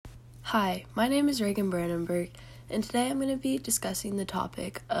Hi, my name is Reagan Brandenburg, and today I'm going to be discussing the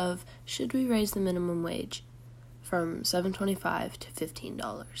topic of should we raise the minimum wage from $7.25 to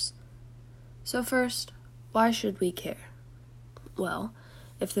 $15. So first, why should we care? Well,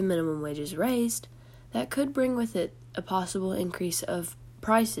 if the minimum wage is raised, that could bring with it a possible increase of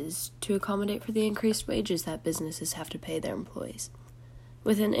prices to accommodate for the increased wages that businesses have to pay their employees.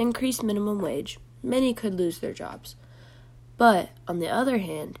 With an increased minimum wage, many could lose their jobs. But, on the other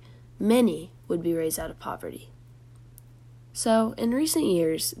hand, many would be raised out of poverty. So, in recent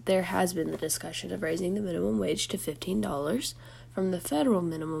years, there has been the discussion of raising the minimum wage to $15 from the federal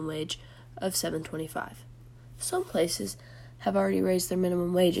minimum wage of $7.25. Some places have already raised their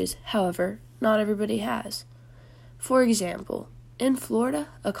minimum wages, however, not everybody has. For example, in Florida,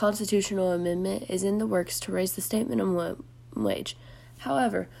 a constitutional amendment is in the works to raise the state minimum wage.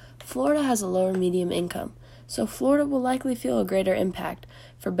 However, Florida has a lower median income, so Florida will likely feel a greater impact,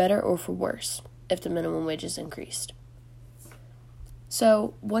 for better or for worse, if the minimum wage is increased.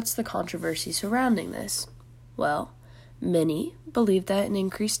 So, what's the controversy surrounding this? Well, many believe that an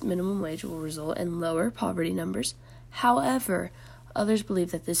increased minimum wage will result in lower poverty numbers. However, others believe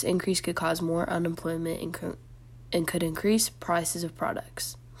that this increase could cause more unemployment and could increase prices of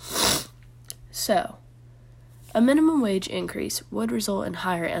products. So, a minimum wage increase would result in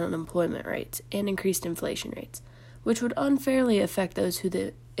higher unemployment rates and increased inflation rates, which would unfairly affect those who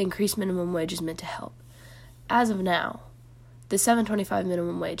the increased minimum wage is meant to help. As of now, the $7.25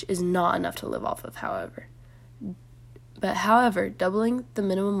 minimum wage is not enough to live off of, however, doubling the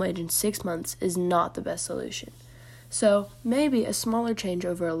minimum wage in 6 months is not the best solution. So, maybe a smaller change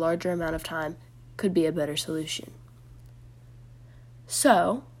over a larger amount of time could be a better solution.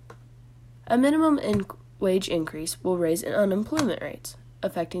 So, a minimum wage increase will raise unemployment rates,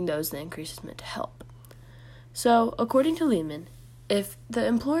 affecting those the increase is meant to help. So, according to Lehman, if the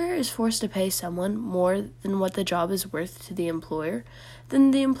employer is forced to pay someone more than what the job is worth to the employer,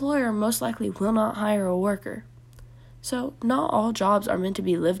 then the employer most likely will not hire a worker. So, not all jobs are meant to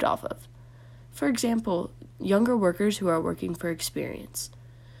be lived off of. For example, younger workers who are working for experience.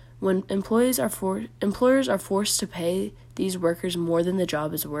 When employers are forced to pay these workers more than the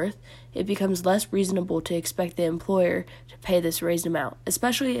job is worth, it becomes less reasonable to expect the employer to pay this raised amount,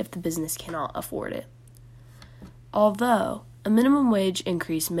 especially if the business cannot afford it. Although a minimum wage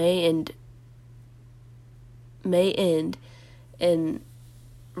increase may end in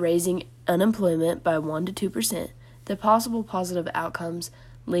raising unemployment by 1% to 2%, the possible positive outcomes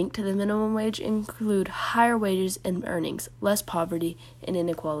linked to the minimum wage include higher wages and earnings, less poverty and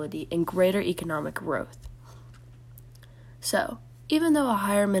inequality, and greater economic growth. So, even though a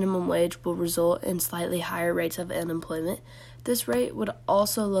higher minimum wage will result in slightly higher rates of unemployment, this rate would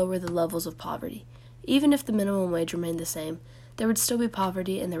also lower the levels of poverty. Even if the minimum wage remained the same, there would still be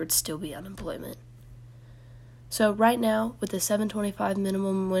poverty and there would still be unemployment. So right now, with the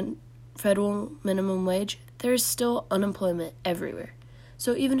 $7.25 federal minimum wage, there is still unemployment everywhere.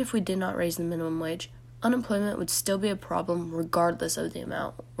 So even if we did not raise the minimum wage, unemployment would still be a problem regardless of the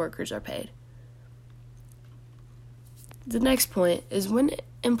amount workers are paid. The next point is when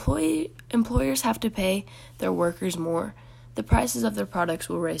employers have to pay their workers more, the prices of their products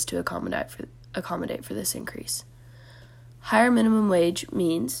will raise to accommodate for this increase. Higher minimum wage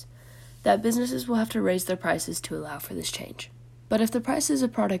means that businesses will have to raise their prices to allow for this change. But if the prices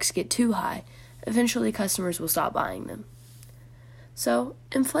of products get too high, eventually customers will stop buying them. So,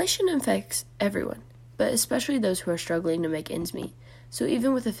 inflation affects everyone, but especially those who are struggling to make ends meet. So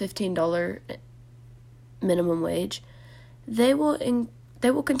even with a $15 minimum wage, they will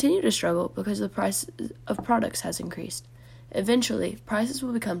continue to struggle because the price of products has increased. Eventually, prices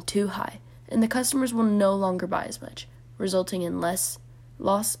will become too high, and the customers will no longer buy as much, resulting in less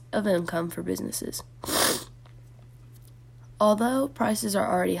loss of income for businesses. Although prices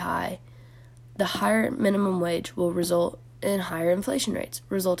are already high, the higher minimum wage will result in higher inflation rates,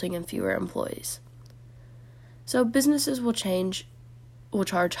 resulting in fewer employees. So businesses will charge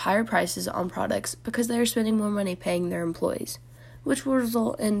higher prices on products because they are spending more money paying their employees, which will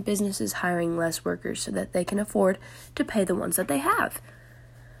result in businesses hiring less workers so that they can afford to pay the ones that they have.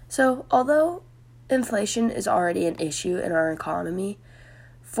 So, although inflation is already an issue in our economy,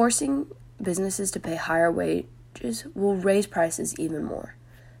 forcing businesses to pay higher wages will raise prices even more.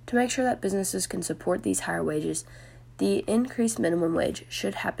 To make sure that businesses can support these higher wages, the increased minimum wage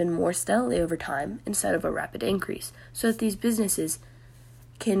should happen more steadily over time instead of a rapid increase, so that these businesses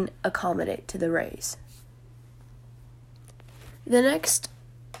can accommodate to the raise. The next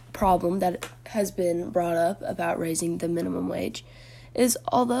problem that has been brought up about raising the minimum wage is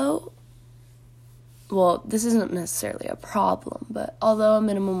although well, this isn't necessarily a problem, but although a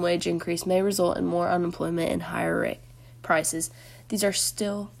minimum wage increase may result in more unemployment and higher prices, there are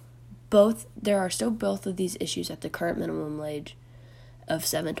still both of these issues at the current minimum wage of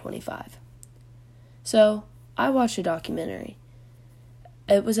 $7.25. So, I watched a documentary.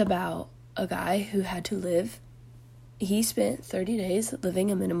 It was about a guy who had to live. He spent 30 days living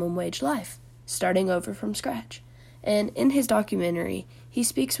a minimum wage life, starting over from scratch. And in his documentary, he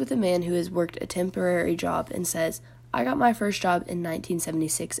speaks with a man who has worked a temporary job and says, "I got my first job in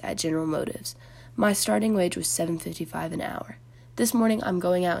 1976 at General Motors. My starting wage was $7.55 an hour. This morning I'm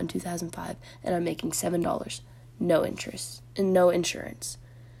going out in 2005 and I'm making $7, no interest and no insurance."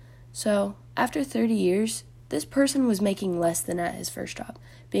 So, after 30 years, this person was making less than at his first job,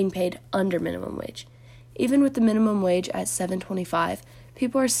 being paid under minimum wage. Even with the minimum wage at $7.25,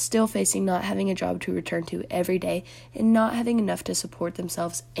 people are still facing not having a job to return to every day and not having enough to support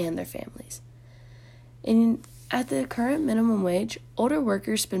themselves and their families. And at the current minimum wage, older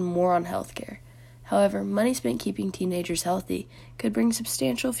workers spend more on health care. However, money spent keeping teenagers healthy could bring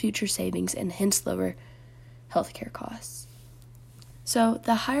substantial future savings and hence lower health care costs. So,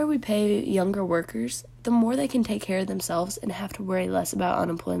 the higher we pay younger workers, the more they can take care of themselves and have to worry less about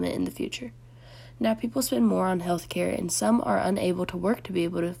unemployment in the future. Now, people spend more on health care, and some are unable to work to be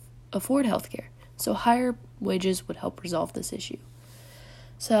able to afford health care. So, higher wages would help resolve this issue.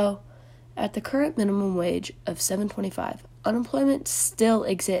 So, at the current minimum wage of $7.25, unemployment still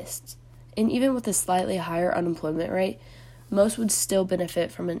exists. And even with a slightly higher unemployment rate, most would still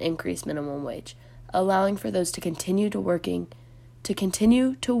benefit from an increased minimum wage, allowing for those to continue to work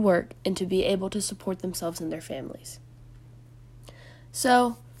and to be able to support themselves and their families.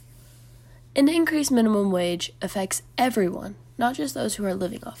 So, an increased minimum wage affects everyone, not just those who are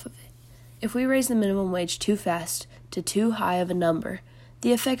living off of it. If we raise the minimum wage too fast to too high of a number,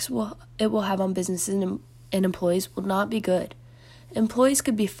 the effects it will have on businesses and employees will not be good. Employees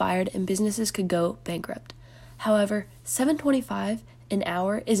could be fired and businesses could go bankrupt. However, $7.25 an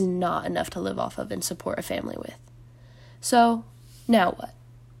hour is not enough to live off of and support a family with. So, now what?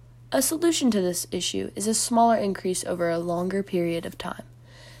 A solution to this issue is a smaller increase over a longer period of time.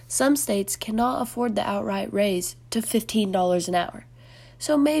 Some states cannot afford the outright raise to $15 an hour.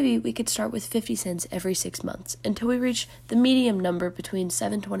 So maybe we could start with 50 cents every 6 months until we reach the medium number between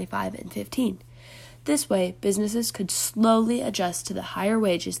 $7.25 and $15. This way, businesses could slowly adjust to the higher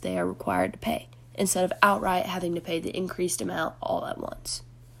wages they are required to pay, instead of outright having to pay the increased amount all at once.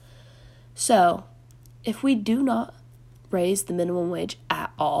 So, if we do not raise the minimum wage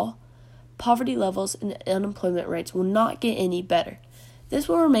at all, poverty levels and unemployment rates will not get any better. This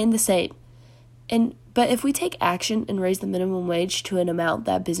will remain the same. But if we take action and raise the minimum wage to an amount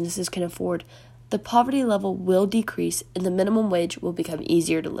that businesses can afford, the poverty level will decrease and the minimum wage will become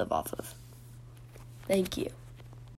easier to live off of. Thank you.